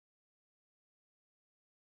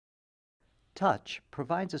Touch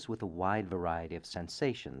provides us with a wide variety of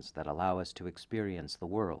sensations that allow us to experience the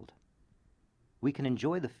world. We can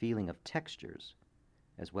enjoy the feeling of textures,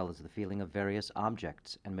 as well as the feeling of various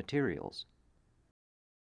objects and materials.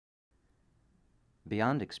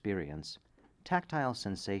 Beyond experience, tactile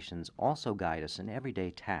sensations also guide us in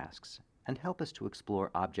everyday tasks and help us to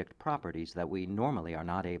explore object properties that we normally are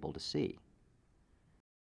not able to see.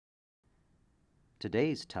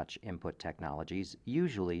 Today's touch input technologies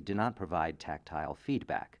usually do not provide tactile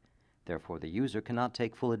feedback. Therefore, the user cannot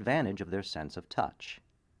take full advantage of their sense of touch.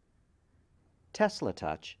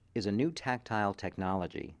 TeslaTouch is a new tactile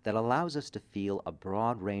technology that allows us to feel a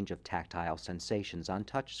broad range of tactile sensations on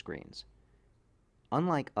touch screens.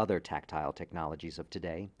 Unlike other tactile technologies of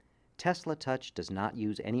today, TeslaTouch does not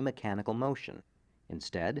use any mechanical motion.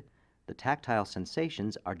 Instead, the tactile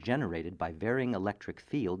sensations are generated by varying electric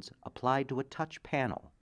fields applied to a touch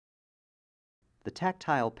panel. The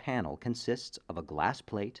tactile panel consists of a glass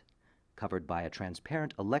plate covered by a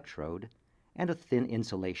transparent electrode and a thin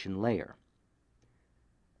insulation layer.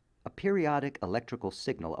 A periodic electrical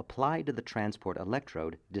signal applied to the transport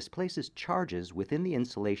electrode displaces charges within the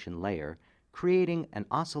insulation layer, creating an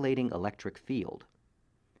oscillating electric field.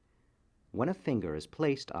 When a finger is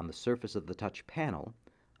placed on the surface of the touch panel,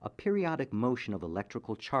 a periodic motion of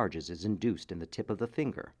electrical charges is induced in the tip of the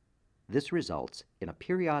finger. This results in a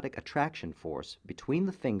periodic attraction force between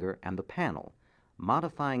the finger and the panel,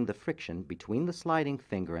 modifying the friction between the sliding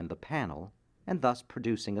finger and the panel, and thus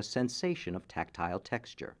producing a sensation of tactile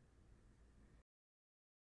texture.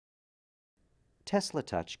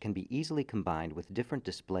 TeslaTouch can be easily combined with different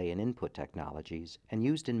display and input technologies and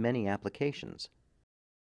used in many applications.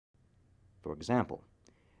 For example,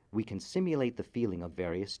 we can simulate the feeling of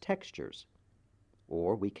various textures,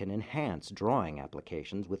 or we can enhance drawing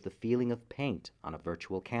applications with the feeling of paint on a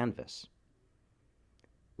virtual canvas.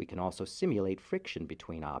 We can also simulate friction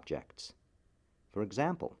between objects. For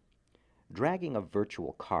example, dragging a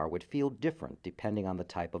virtual car would feel different depending on the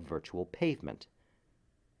type of virtual pavement,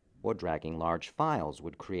 or dragging large files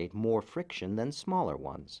would create more friction than smaller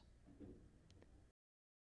ones.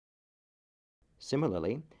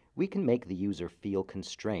 Similarly, we can make the user feel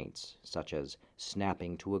constraints, such as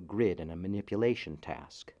snapping to a grid in a manipulation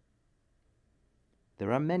task.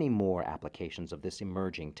 There are many more applications of this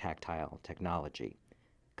emerging tactile technology.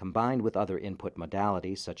 Combined with other input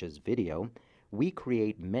modalities such as video, we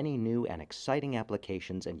create many new and exciting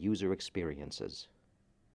applications and user experiences.